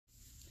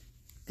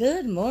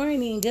Good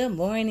morning, good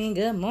morning,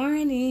 good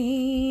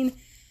morning,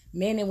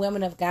 men and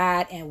women of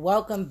God, and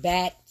welcome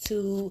back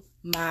to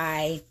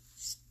my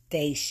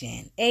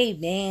station.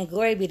 Amen.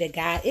 Glory be to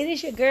God. It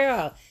is your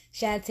girl,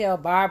 Chantel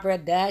Barbara,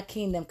 the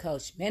Kingdom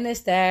Coach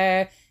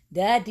Minister,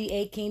 the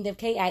D.A. Kingdom,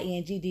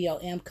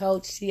 K-I-N-G-D-O-M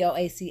Coach,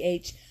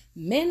 C-O-A-C-H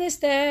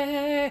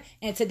Minister.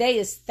 And today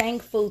is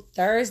Thankful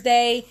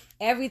Thursday.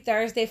 Every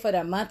Thursday for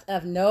the month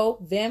of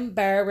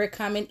November, we're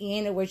coming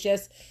in and we're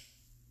just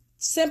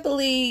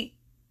simply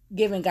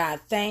giving God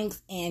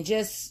thanks and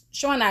just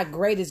showing our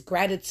greatest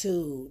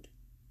gratitude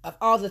of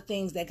all the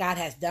things that God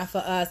has done for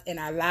us in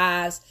our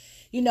lives.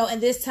 You know, in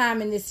this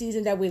time, in this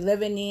season that we're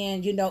living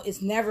in, you know, it's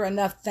never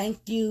enough thank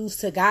yous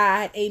to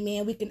God.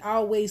 Amen.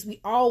 We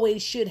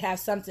always should have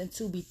something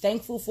to be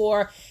thankful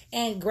for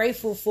and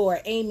grateful for.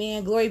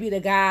 Amen. Glory be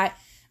to God.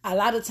 A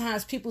lot of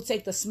times people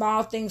take the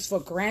small things for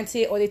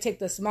granted, or they take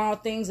the small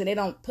things and they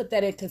don't put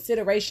that in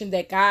consideration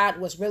that God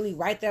was really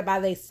right there by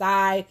their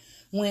side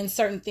when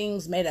certain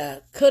things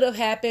could have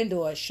happened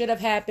or should have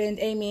happened.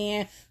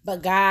 Amen.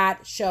 But God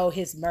showed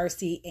his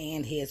mercy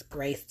and his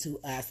grace to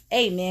us.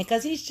 Amen.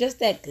 Because he's just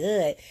that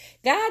good.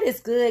 God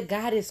is good.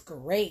 God is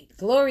great.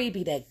 Glory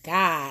be to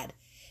God.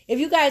 If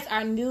you guys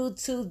are new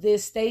to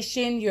this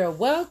station, you're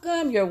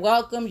welcome. You're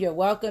welcome. You're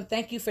welcome.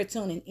 Thank you for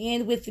tuning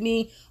in with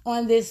me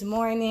on this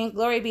morning.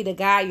 Glory be to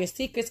God. Your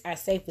secrets are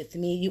safe with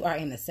me. You are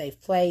in a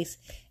safe place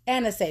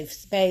and a safe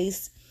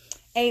space.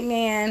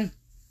 Amen.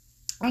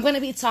 I'm going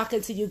to be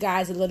talking to you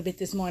guys a little bit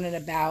this morning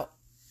about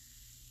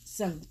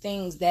some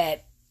things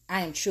that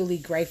I am truly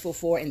grateful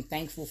for and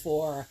thankful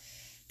for.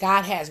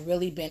 God has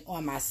really been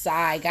on my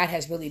side. God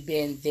has really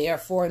been there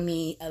for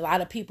me. A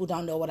lot of people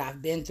don't know what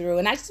I've been through.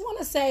 And I just want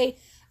to say,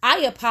 I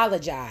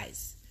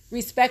apologize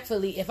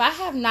respectfully if I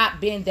have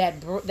not been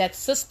that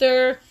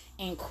sister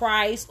in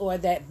Christ, or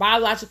that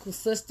biological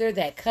sister,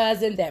 that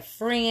cousin, that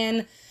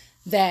friend,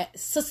 that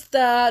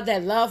sister,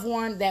 that loved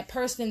one, that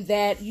person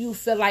that you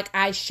feel like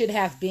I should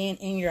have been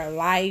in your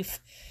life.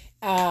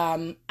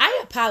 I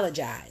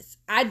apologize.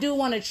 I do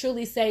want to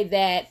truly say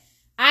that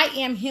I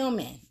am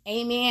human.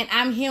 Amen.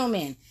 I'm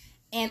human.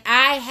 And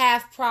I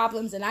have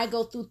problems, and I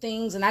go through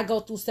things, and I go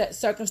through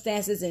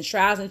circumstances and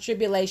trials and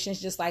tribulations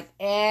just like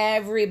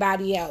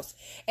everybody else.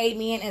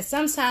 Amen. And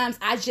sometimes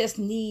I just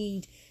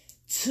need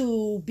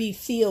to be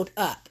filled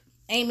up.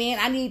 Amen.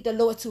 I need the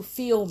Lord to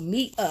fill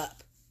me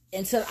up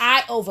until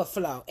I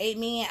overflow.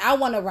 Amen. I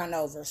want to run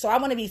over. So I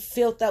want to be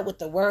filled up with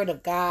the word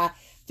of God,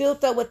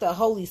 filled up with the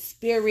Holy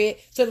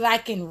Spirit, so that I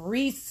can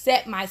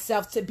reset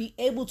myself to be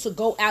able to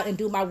go out and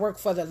do my work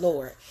for the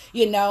Lord.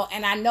 You know,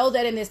 and I know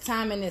that in this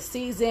time, in this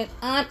season,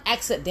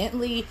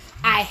 unaccidentally,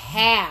 I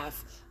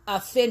have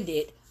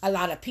offended a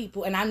lot of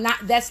people, and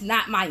that's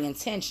not my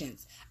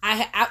intentions.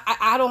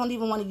 I don't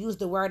even want to use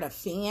the word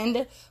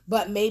offend,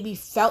 but maybe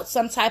felt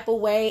some type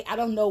of way. I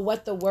don't know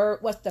what's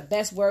the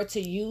best word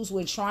to use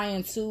when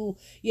trying to,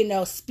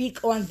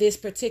 speak on this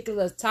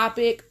particular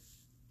topic.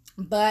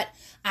 But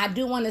I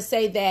do want to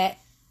say that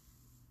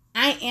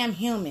I am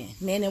human,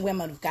 men and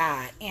women of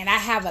God. And I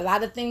have a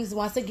lot of things,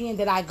 once again,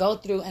 that I go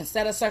through and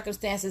set of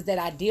circumstances that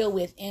I deal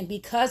with. And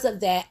because of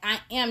that, I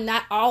am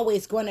not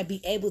always going to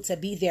be able to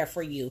be there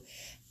for you,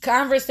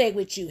 conversate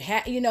with you,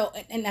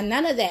 and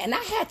none of that. And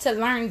I had to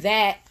learn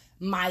that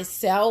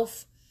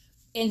myself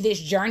in this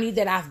journey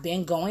that I've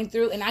been going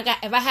through. And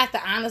if I have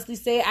to honestly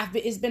say,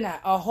 it's been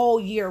a whole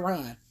year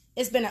run.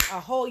 It's been a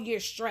whole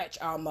year stretch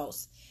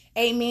almost.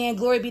 Amen.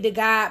 Glory be to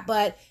God.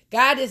 But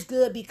God is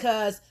good,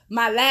 because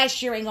my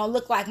last year ain't going to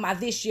look like my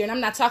this year. And I'm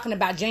not talking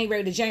about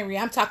January to January.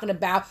 I'm talking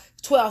about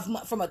 12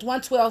 months, from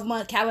one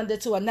 12-month calendar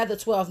to another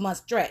 12-month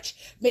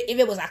stretch. If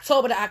it was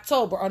October to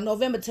October or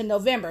November to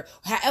November,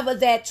 however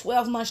that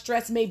 12-month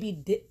stretch may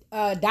be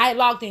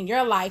dialogued in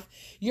your life,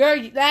 your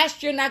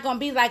last year not going to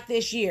be like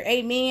this year.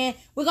 Amen.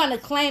 We're going to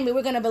claim it.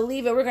 We're going to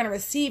believe it. We're going to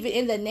receive it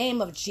in the name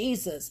of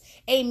Jesus.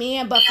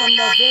 Amen. But from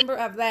November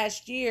of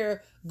last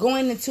year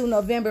going into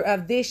November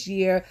of this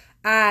year,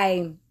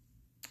 I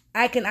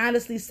can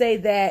honestly say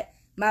that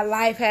my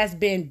life has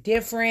been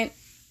different,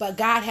 but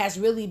God has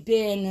really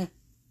been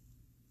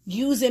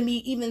using me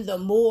even the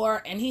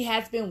more, and he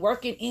has been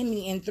working in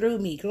me and through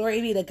me. Glory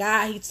be to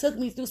God. He took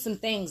me through some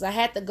things. I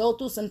had to go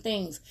through some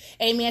things,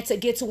 amen, to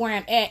get to where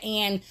I'm at.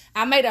 And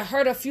I might have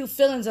hurt a few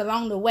feelings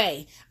along the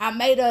way. I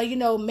might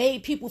have,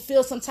 made people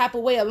feel some type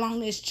of way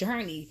along this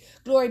journey.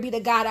 Glory be to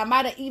God. I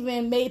might have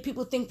even made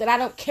people think that I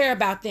don't care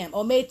about them,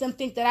 or made them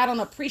think that I don't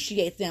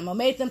appreciate them, or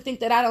made them think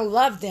that I don't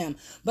love them.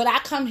 But I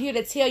come here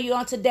to tell you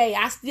on today,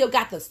 I still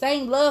got the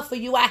same love for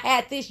you I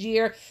had this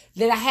year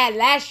that I had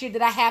last year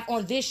that I have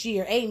on this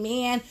year.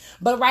 Amen.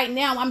 But right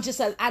now,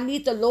 I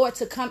need the Lord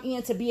to come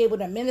in to be able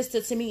to minister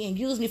to me and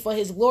use me for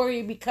his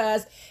glory,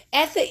 because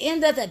at the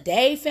end of the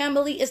day,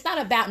 family, it's not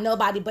about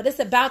nobody, but it's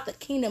about the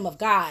kingdom of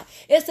God.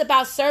 It's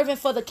about serving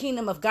for the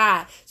kingdom of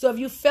God. So if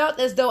you felt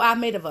as though I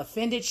may have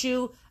offended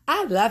you,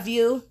 I love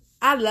you.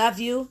 I love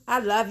you. I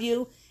love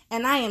you.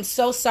 And I am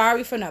so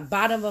sorry from the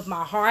bottom of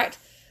my heart.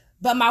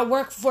 But my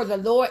work for the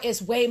Lord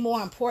is way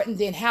more important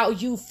than how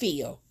you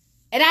feel.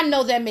 And I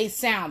know that may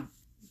sound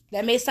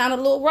a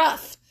little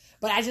rough,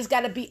 But I just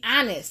got to be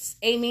honest.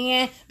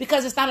 Amen.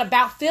 Because it's not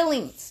about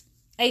feelings.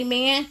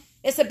 Amen.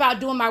 It's about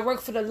doing my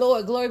work for the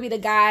Lord. Glory be to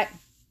God.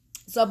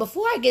 So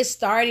before I get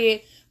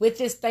started with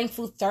this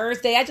Thankful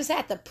Thursday, I just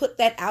had to put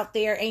that out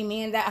there.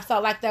 Amen. That I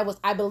felt like that was,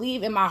 I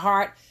believe in my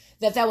heart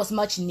that was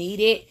much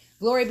needed.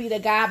 Glory be to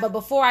God. But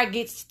before I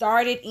get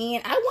started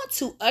I want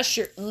to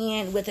usher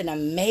in with an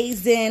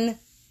amazing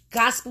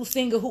gospel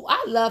singer who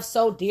I love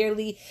so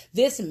dearly.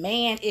 This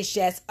man is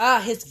just,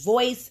 his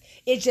voice,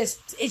 it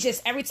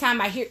just every time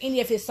I hear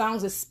any of his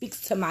songs, it speaks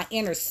to my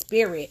inner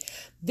spirit.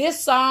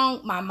 This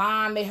song, my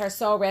mom, may her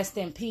soul rest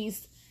in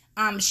peace.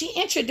 She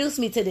introduced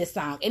me to this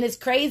song, and it's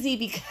crazy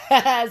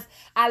because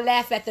I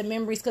laugh at the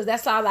memories because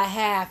that's all I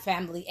have,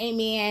 family.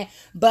 Amen.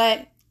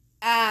 But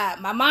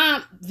my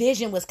mom's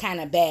vision was kind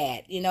of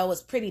bad. You know, it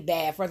was pretty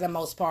bad for the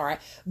most part.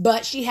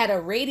 But she had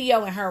a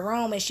radio in her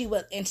room, and she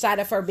was inside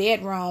of her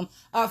bedroom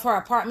of her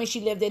apartment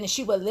she lived in, and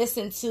she would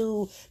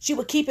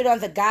keep it on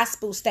the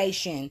gospel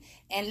station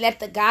and let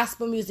the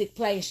gospel music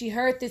play. And she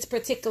heard this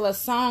particular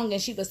song,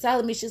 and she was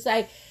telling me, she's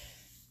like,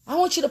 I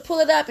want you to pull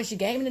it up. And she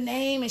gave me the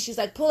name, and she's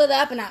like, pull it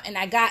up. And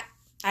I got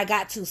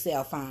 2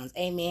 cell phones.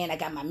 Amen. I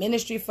got my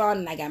ministry phone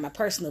and I got my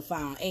personal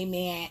phone.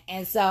 Amen.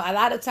 And so a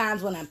lot of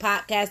times when I'm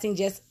podcasting,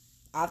 just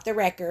off the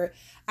record,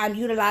 I'm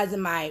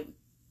utilizing my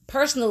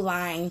personal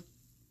line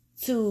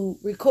to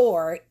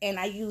record, and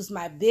I use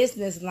my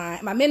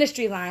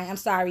ministry line,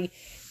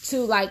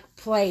 to like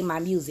play my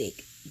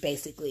music,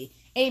 basically.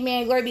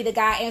 Amen. Glory be to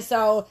God. And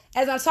so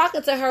as I'm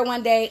talking to her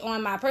one day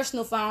on my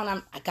personal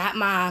phone, I got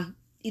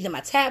either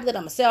my tablet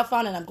or my cell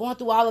phone, and I'm going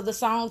through all of the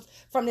songs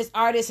from this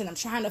artist, and I'm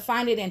trying to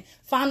find it, and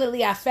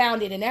finally I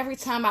found it. And every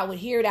time I would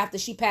hear it after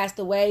she passed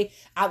away,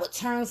 I would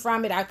turn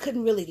from it. I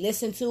couldn't really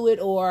listen to it,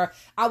 or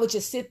I would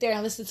just sit there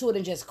and listen to it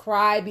and just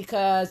cry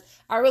because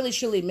I really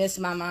truly miss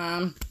my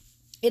mom.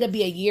 It'll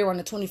be a year on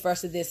the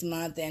 21st of this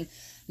month, and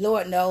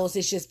Lord knows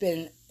it's just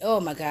been, oh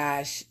my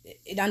gosh,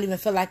 it don't even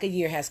feel like a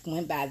year has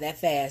went by that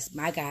fast.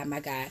 My God, my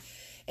God.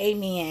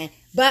 Amen.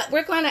 But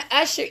we're going to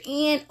usher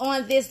in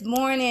on this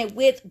morning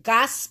with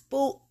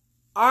gospel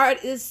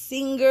artist,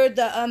 singer,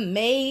 the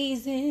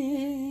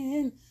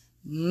amazing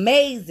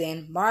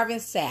Marvin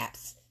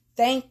Sapp.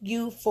 Thank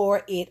you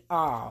for it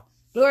all.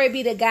 Glory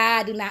be to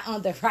God. I do not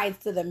own the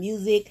rights to the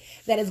music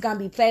that is going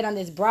to be played on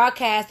this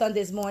broadcast on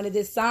this morning.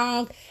 This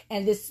song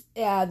and this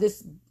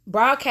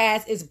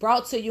broadcast is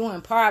brought to you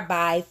in part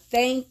by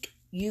Thank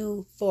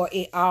You For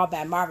It All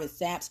by Marvin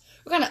Sapp.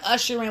 We're going to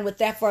usher in with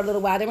that for a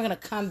little while. Then we're going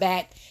to come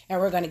back and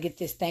we're going to get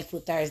this Thankful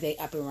Thursday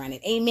up and running.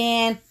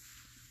 Amen.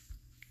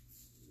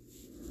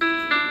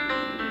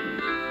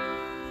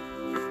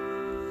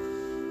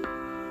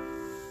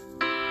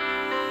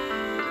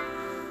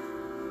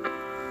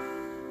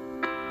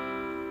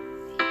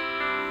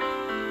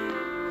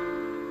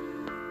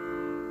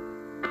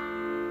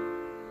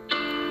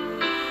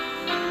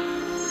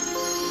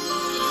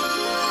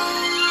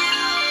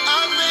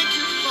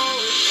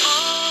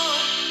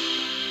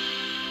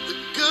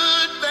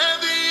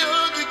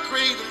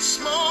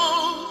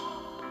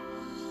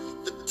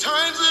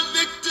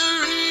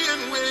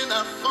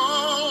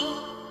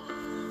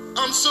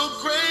 I'm so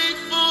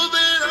grateful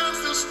that I'm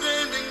still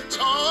standing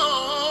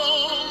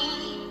tall.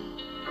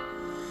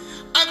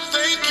 I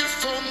thank you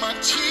for my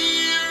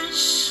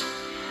tears.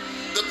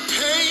 The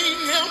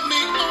pain helped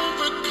me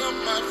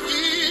overcome my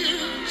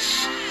fears.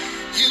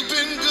 You've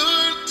been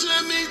good to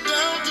me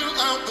down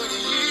throughout the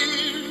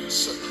years.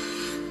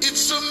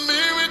 It's a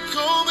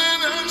miracle that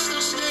I'm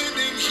still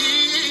standing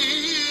here.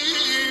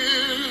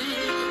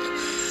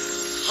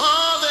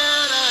 All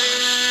that I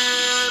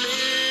am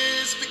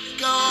is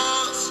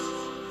because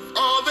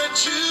all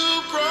that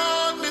you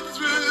brought me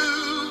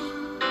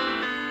through,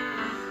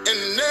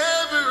 and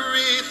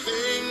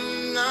everything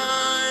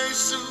I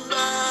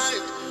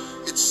survived,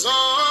 it's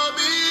all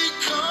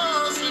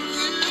because of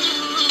you.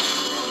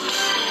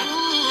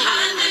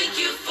 I thank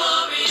you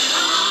for it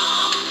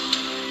all,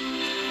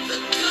 the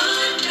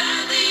good,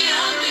 bad, the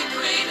ugly,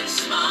 great and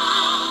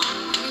small,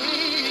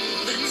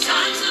 the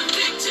times of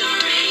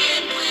victory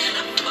and when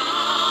I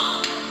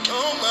fall.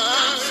 Oh my.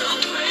 I'm so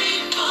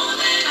grateful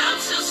that I'm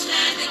still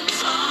standing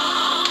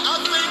tall.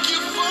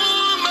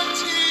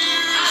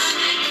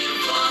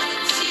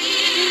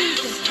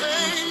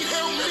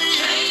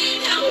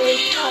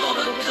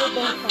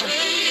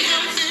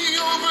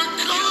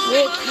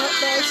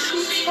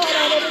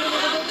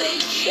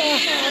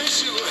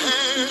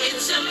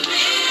 It's a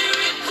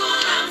miracle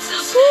I'm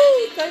still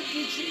standing. Thank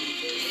you,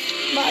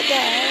 Jesus. My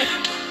God.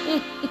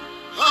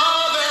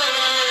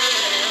 Hallelujah.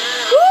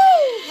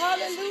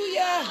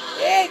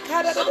 Hey,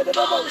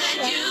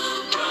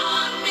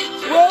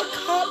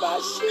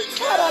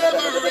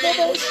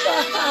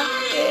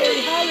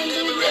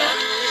 hallelujah.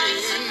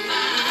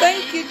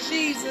 Thank you,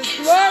 Jesus.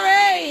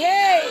 Glory.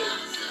 Hey.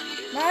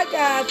 My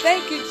God.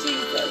 Thank you,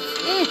 Jesus.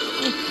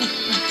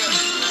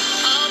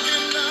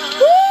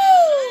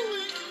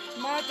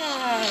 My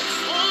God.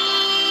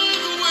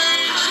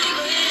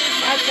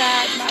 My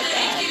God, my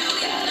God, my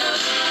God.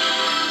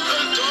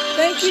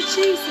 Thank you,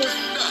 Jesus.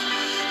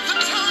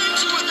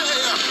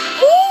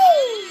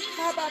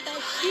 Woo!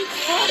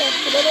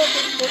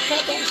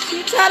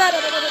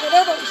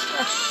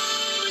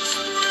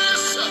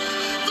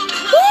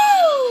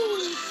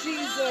 Woo!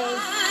 Jesus.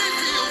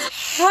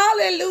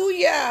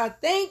 Hallelujah.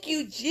 Thank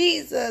you,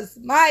 Jesus.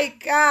 My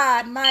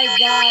God, my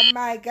God,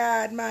 my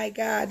God, my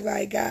God,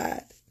 my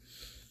God.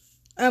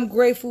 I'm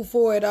grateful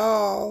for it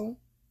all.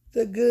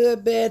 The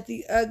good, bad,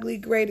 the ugly,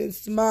 great, and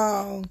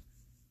small.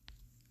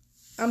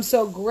 I'm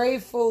so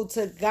grateful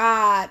to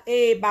God.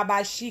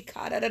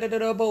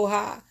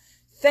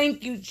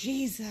 Thank you,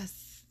 Jesus.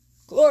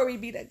 Glory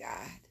be to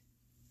God.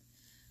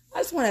 I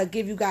just want to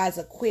give you guys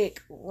a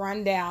quick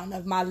rundown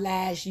of my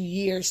last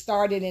year,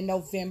 started in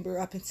November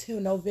up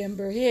until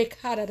November.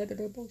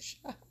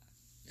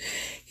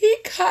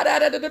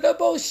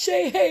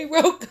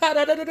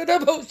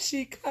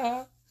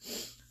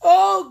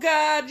 Oh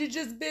God, you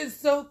just been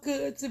so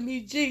good to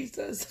me,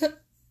 Jesus.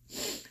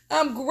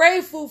 I'm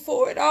grateful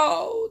for it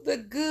all. The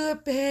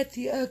good, bad,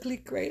 the ugly,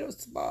 great or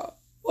small.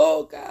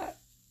 Oh God.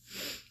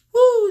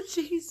 Oh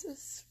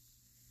Jesus.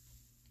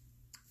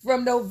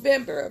 From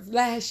November of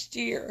last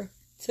year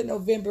to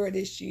November of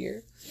this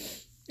year,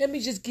 let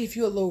me just give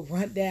you a little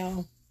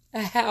rundown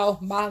of how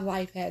my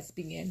life has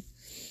been.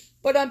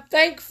 But I'm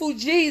thankful,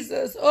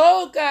 Jesus.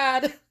 Oh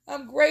God,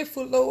 I'm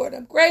grateful, Lord.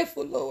 I'm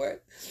grateful,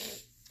 Lord.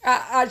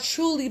 I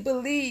truly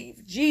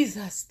believe,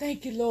 Jesus.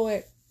 Thank you,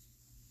 Lord.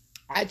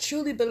 I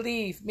truly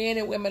believe, men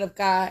and women of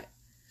God,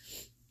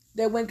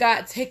 that when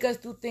God take us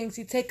through things,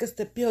 he take us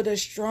to build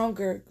us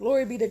stronger.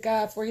 Glory be to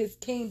God for his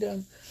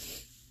kingdom.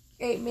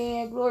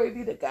 Amen. Glory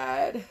be to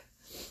God.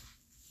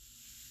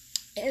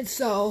 And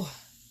so,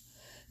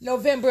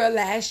 November of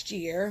last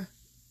year,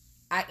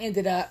 I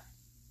ended up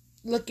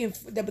looking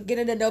for the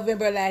beginning of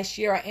November last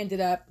year. I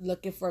ended up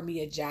looking for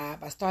me a job.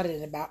 I started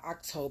in about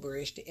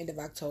October-ish, the end of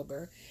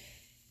October.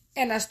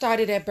 And I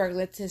started at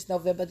Burlington's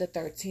November the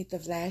 13th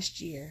of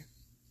last year.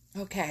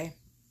 Okay.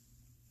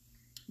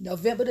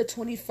 November the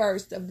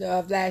 21st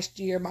of last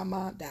year, my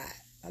mom died.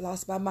 I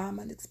lost my mom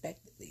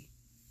unexpectedly.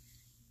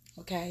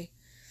 Okay.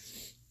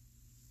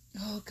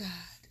 Oh God,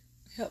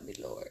 help me,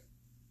 Lord.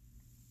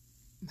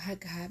 My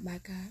God, my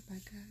God, my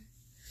God.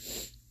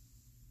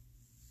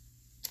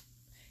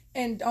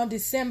 And on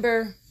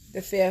December the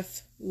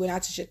 5th, we went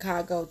out to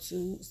Chicago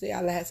to say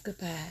our last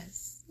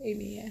goodbyes.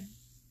 Amen.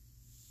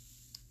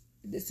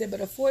 December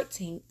the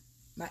 14th,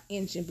 my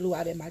engine blew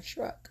out in my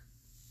truck.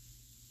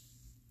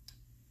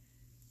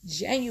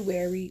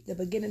 January, the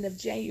beginning of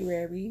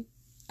January,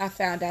 I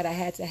found out I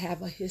had to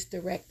have a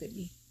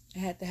hysterectomy. I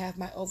had to have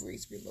my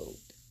ovaries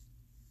removed.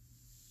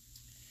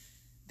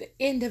 The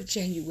end of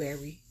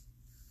January,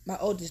 my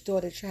oldest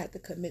daughter tried to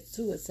commit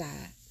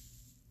suicide.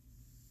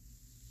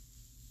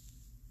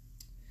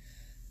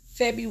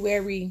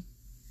 February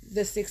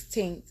the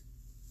 16th,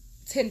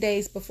 10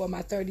 days before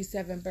my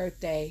 37th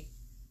birthday,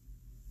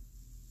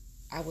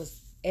 I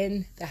was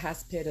in the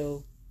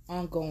hospital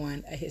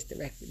ongoing a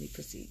hysterectomy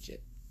procedure.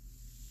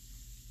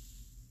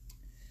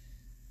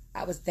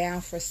 I was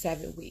down for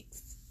 7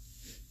 weeks.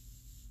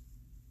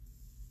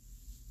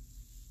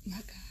 My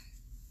God.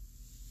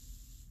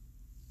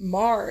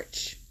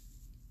 March,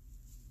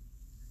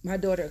 my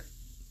daughter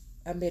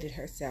admitted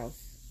herself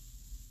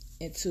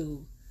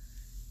into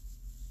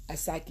a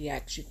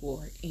psychiatric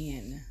ward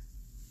in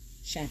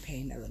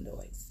Champaign,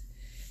 Illinois.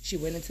 She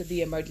went into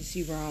the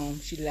emergency room.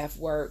 She left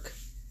work.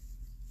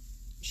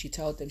 She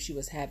told them she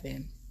was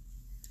having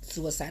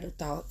suicidal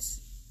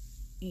thoughts,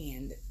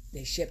 and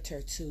they shipped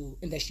her to,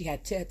 and that she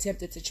had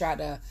attempted to try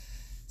to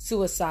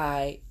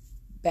suicide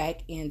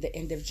back in the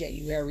end of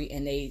January,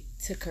 and they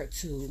took her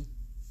to,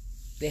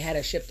 they had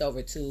her shipped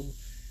over to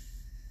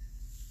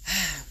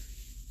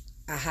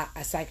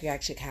a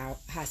psychiatric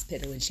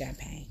hospital in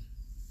Champaign.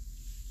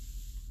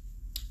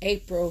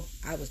 April,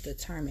 I was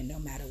determined no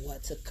matter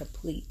what to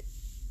complete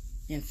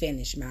and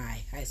finish my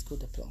high school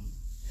diploma.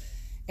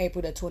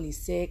 April the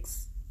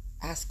 26th,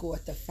 I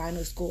scored the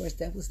final scores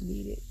that was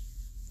needed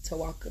to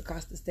walk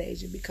across the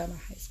stage and become a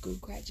high school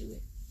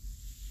graduate.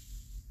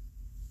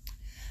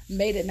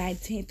 May the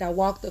 19th, I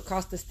walked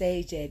across the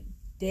stage at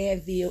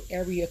Danville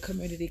Area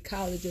Community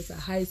College as a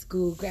high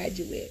school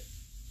graduate.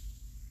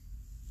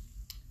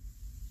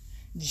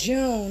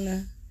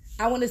 June,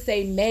 I want to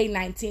say May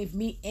 19th,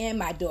 me and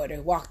my daughter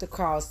walked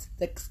across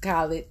the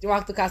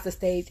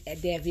stage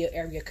at Danville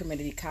Area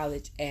Community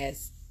College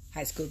as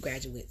high school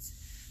graduates.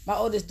 My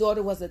oldest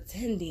daughter was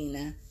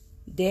attending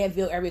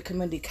Danville Area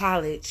Community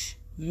College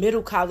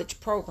middle college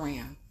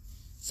program.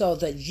 So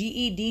the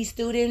GED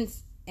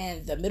students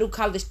and the middle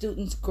college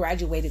students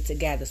graduated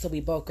together. So we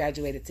both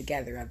graduated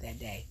together on that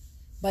day.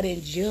 But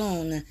in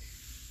June,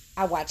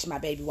 I watched my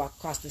baby walk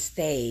across the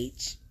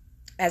stage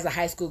as a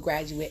high school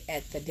graduate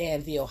at the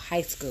Danville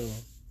High School.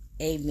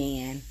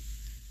 Amen.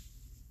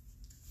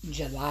 In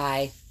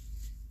July,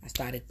 I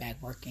started back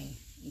working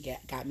and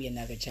got me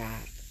another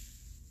job.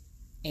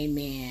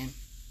 Amen.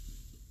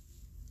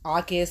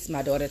 August,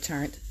 my daughter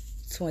turned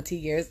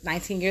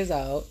 19 years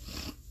old.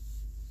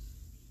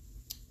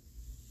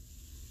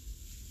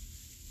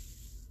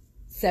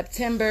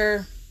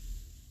 September,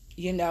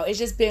 It's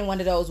just been one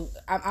of those.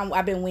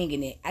 I've been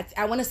winging it.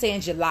 I want to say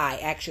in July,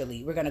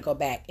 actually. We're going to go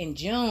back. In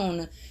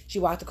June, she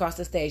walked across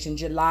the stage. In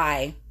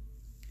July,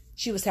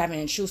 she was having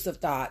intrusive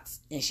thoughts,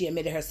 and she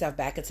admitted herself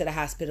back into the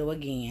hospital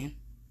again.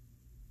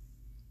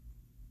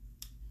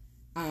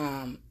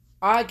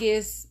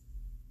 August,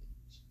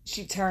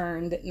 she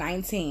turned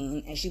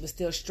 19, and she was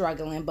still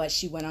struggling, but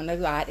she went on the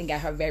lot and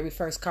got her very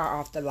first car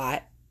off the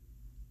lot.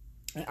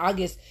 In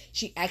August,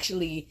 she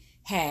actually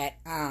had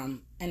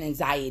an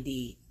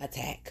anxiety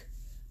attack.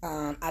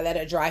 I let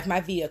her drive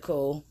my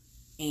vehicle,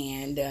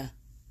 and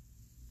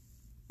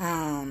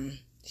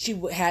she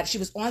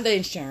was on the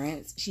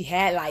insurance. She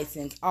had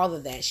license, all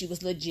of that. She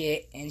was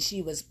legit, and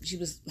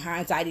her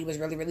anxiety was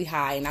really, really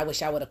high, and I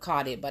wish I would have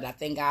caught it, but I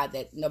thank God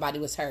that nobody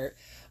was hurt.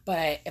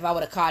 But if I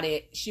would have caught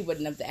it,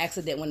 the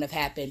accident wouldn't have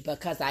happened,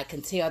 because I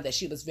can tell that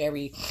she was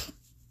very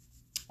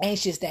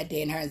anxious that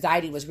day, and her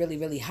anxiety was really,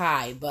 really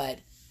high. But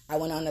I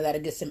went on to let her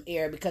get some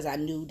air, because I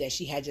knew that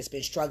she had just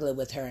been struggling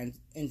with her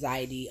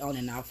anxiety on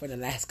and off for the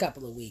last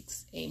couple of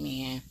weeks.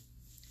 Amen.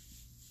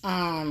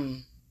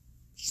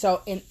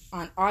 So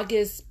on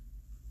August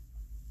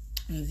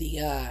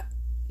the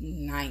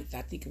 9th,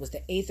 I think it was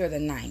the 8th or the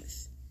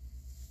 9th,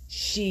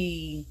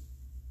 she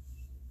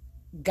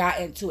got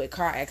into a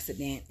car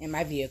accident in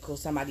my vehicle.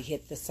 Somebody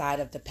hit the side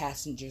of the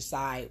passenger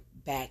side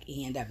back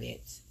end of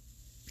it.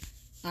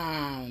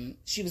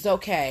 She was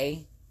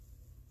okay.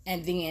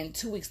 And then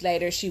 2 weeks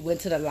later, she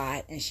went to the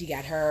lot and she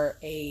got her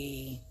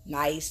a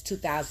nice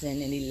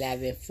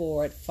 2011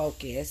 Ford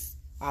Focus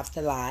off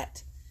the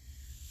lot.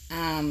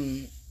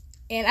 And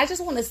I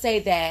just want to say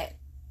that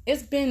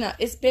it's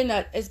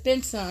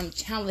been some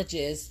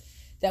challenges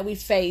that we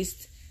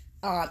faced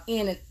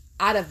in and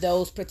out of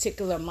those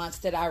particular months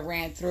that I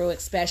ran through,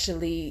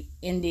 especially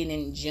ending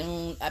in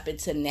June up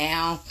until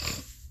now.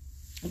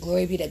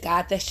 Glory be to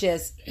God. That's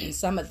just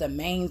some of the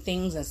main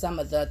things and some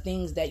of the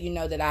things that,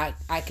 that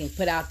I can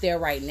put out there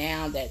right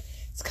now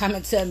that's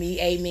coming to me.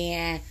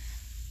 Amen.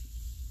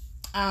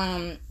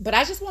 But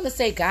I just want to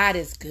say God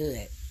is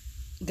good.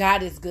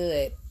 God is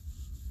good.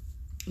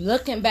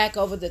 Looking back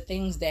over the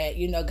things that,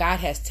 God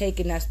has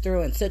taken us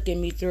through and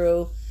taken me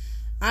through,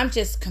 I'm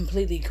just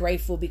completely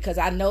grateful, because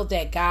I know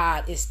that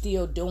God is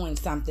still doing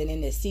something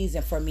in this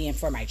season for me and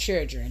for my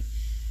children.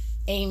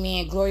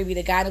 Amen. Glory be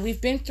to God. And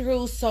we've been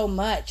through so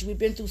much.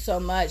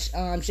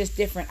 Just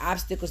different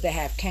obstacles that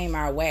have came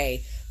our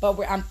way. But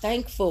I'm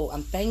thankful.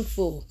 I'm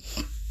thankful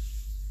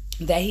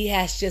that He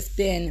has just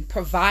been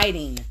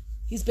providing.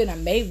 He's been a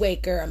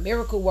Maywaker, a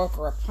miracle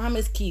worker, a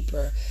promise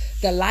keeper,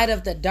 the light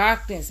of the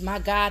darkness. My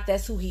God,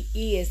 that's who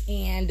He is.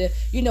 And,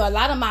 a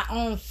lot of my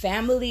own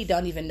family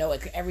don't even know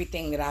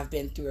everything that I've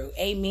been through.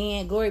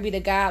 Amen. Glory be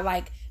to God.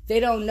 Like, they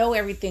don't know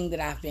everything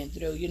that I've been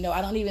through.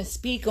 I don't even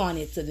speak on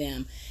it to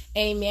them.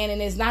 Amen. And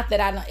it's not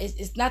that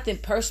it's nothing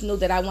personal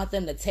that I want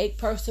them to take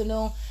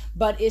personal,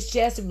 but it's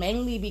just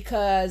mainly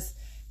because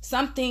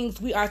some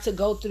things we are to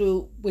go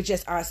through with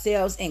just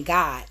ourselves and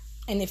God.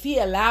 And if He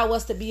allow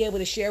us to be able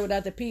to share with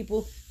other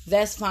people,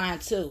 that's fine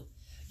too.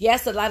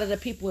 Yes, a lot of the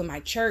people in my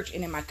church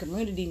and in my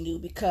community knew,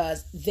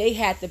 because they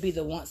had to be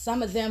the ones.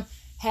 Some of them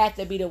had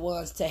to be the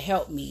ones to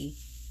help me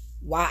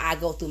while I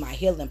go through my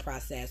healing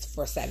process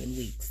for 7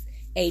 weeks.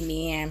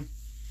 Amen.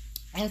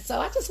 And so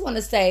I just want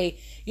to say,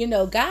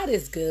 God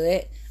is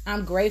good.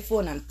 I'm grateful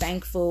and I'm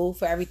thankful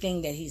for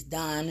everything that He's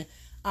done.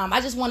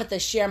 I just wanted to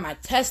share my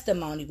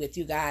testimony with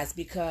you guys,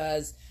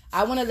 because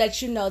I want to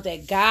let you know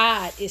that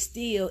God is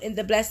still in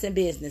the blessing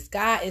business.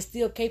 God is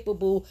still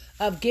capable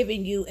of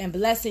giving you and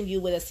blessing you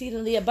with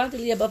exceedingly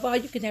abundantly above all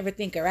you can ever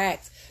think or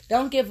ask.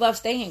 Don't give up.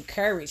 Stay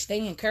encouraged.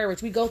 Stay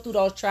encouraged. We go through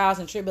those trials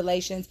and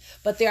tribulations,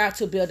 but they are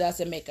to build us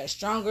and make us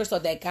stronger so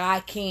that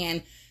God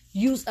can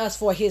use us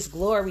for His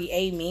glory.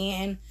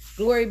 Amen.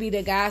 Glory be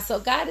to God. So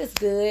God is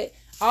good.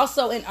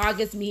 Also in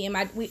August,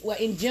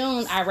 in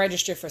June, I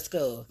registered for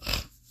school.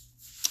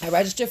 I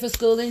registered for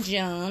school in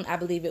June. I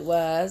believe it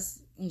was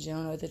in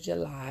June or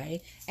July.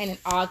 And in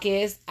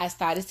August, I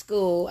started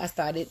school. I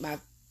started my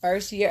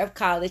first year of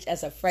college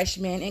as a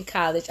freshman in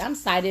college. I'm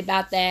excited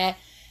about that.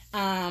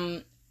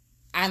 I'm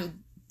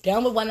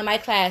done with one of my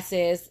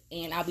classes,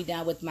 and I'll be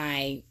done with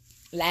my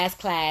last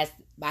class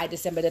by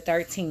December the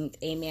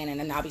 13th. Amen. And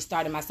then I'll be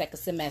starting my second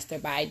semester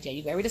by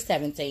January the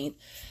 17th.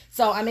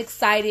 So I'm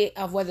excited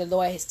of where the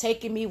Lord has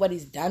taken me, what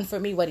He's done for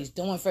me, what He's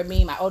doing for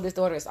me. My oldest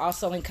daughter is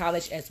also in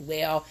college as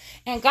well.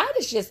 And God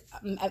is just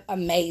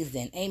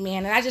amazing.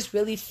 Amen. And I just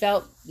really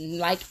felt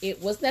like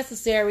it was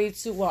necessary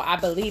I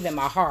believe in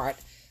my heart.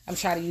 I'm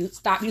trying to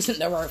stop using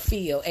the word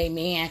feel.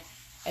 Amen.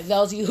 And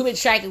those of you who've been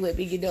tracking with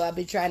me, I've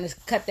been trying to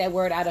cut that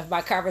word out of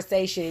my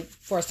conversation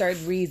for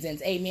certain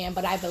reasons. Amen.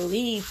 But I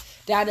believe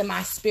down in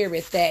my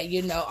spirit that,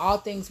 all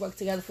things work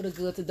together for the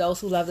good to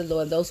those who love the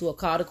Lord and those who are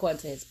called according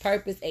to His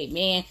purpose.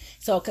 Amen.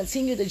 So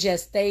continue to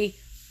just stay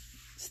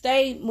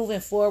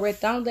moving forward.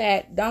 Don't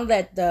let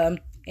the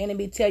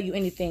enemy tell you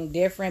anything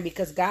different,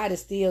 because God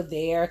is still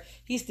there.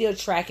 He's still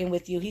tracking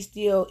with you. He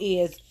still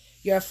is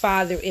your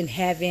Father in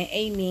heaven.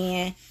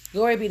 Amen.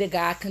 Glory be to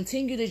God.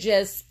 Continue to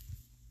just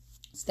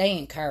Stay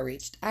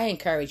encouraged. I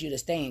encourage you to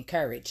stay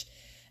encouraged.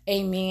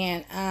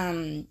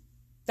 Amen.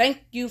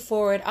 Thank you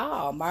for it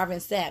all, Marvin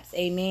Saps.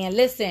 Amen.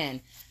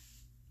 Listen,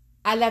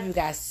 I love you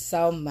guys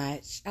so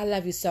much. I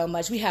love you so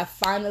much. We have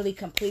finally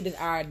completed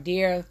our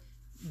Dear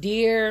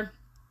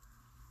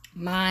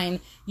Mind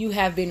You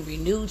Have Been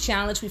Renewed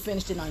challenge. We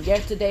finished it on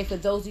yesterday. For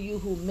those of you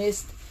who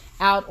missed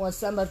out on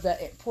some of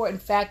the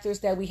important factors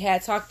that we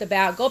had talked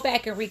about, go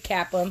back and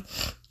recap them.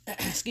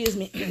 Excuse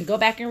me. Go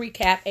back and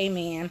recap.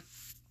 Amen.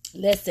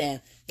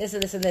 Listen.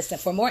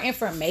 For more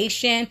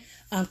information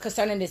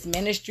concerning this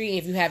ministry,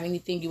 if you have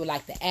anything you would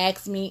like to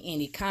ask me,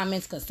 any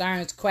comments,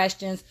 concerns,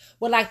 questions,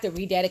 would like to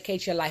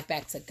rededicate your life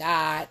back to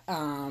God,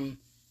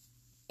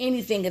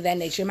 anything of that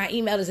nature, my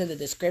email is in the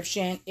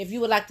description. If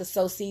you would like to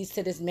sow seeds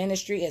to this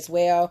ministry as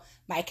well,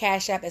 my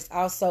Cash App is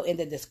also in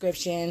the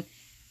description.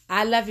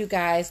 I love you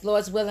guys.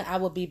 Lord's willing, I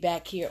will be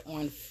back here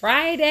on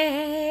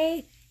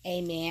Friday.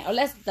 Amen.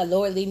 Unless the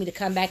Lord lead me to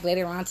come back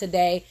later on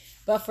today.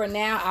 But for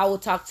now, I will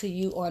talk to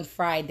you on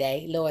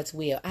Friday, Lord's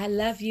will. I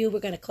love you. We're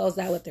going to close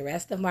out with the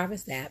rest of Marvin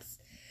Saps.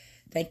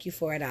 Thank you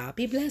for it all.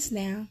 Be blessed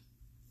now.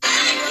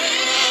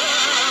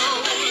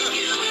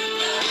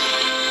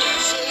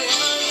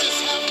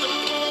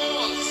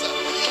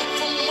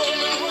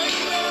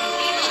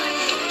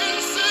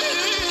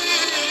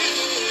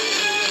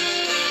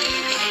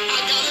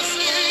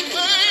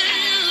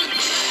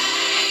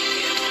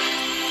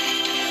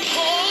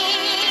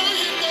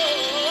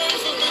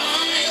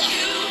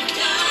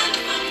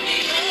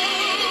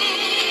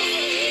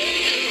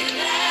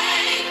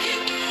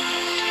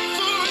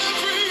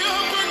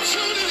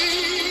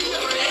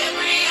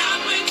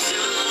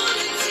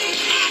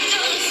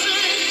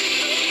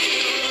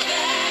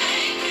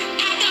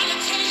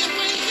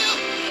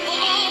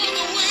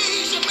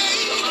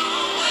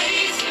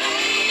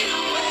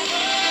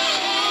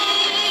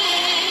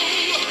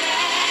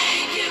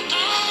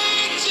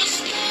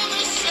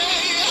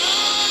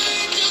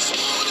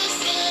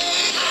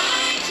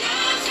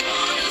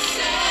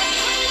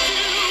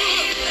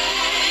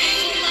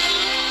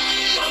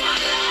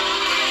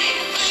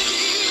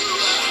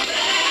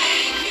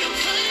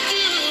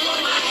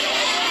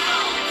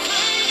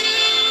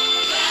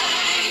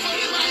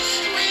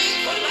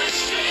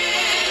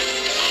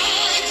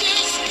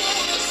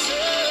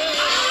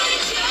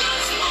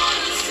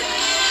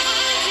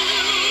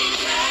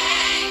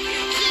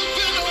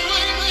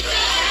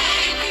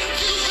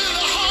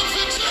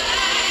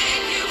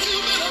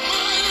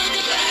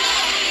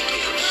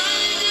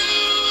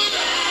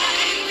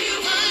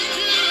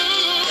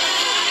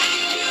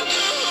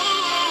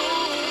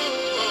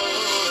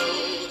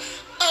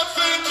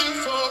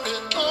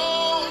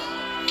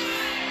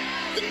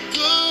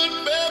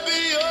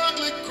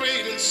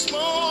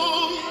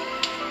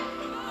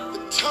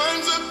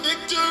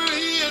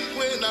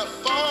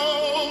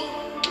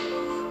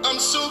 I'm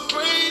so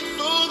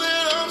grateful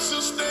that I'm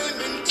still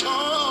standing tall.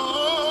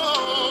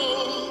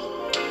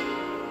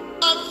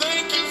 I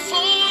thank you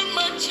for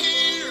my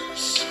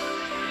tears.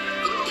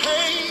 The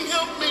pain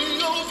helped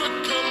me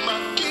overcome my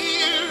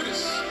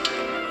fears.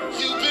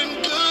 You've been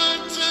good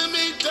to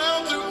me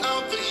down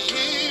throughout the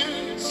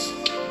years.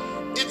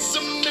 It's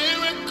a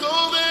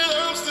miracle that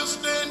I'm still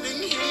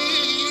standing here.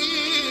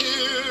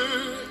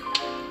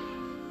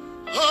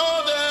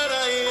 All that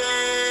I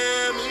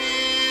am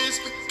is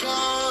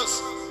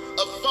because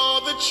of all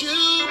that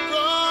you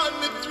brought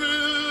me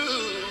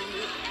through.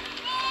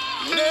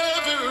 And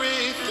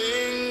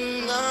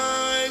everything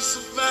I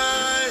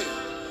survive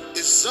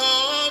is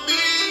all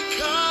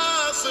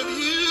because of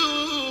you.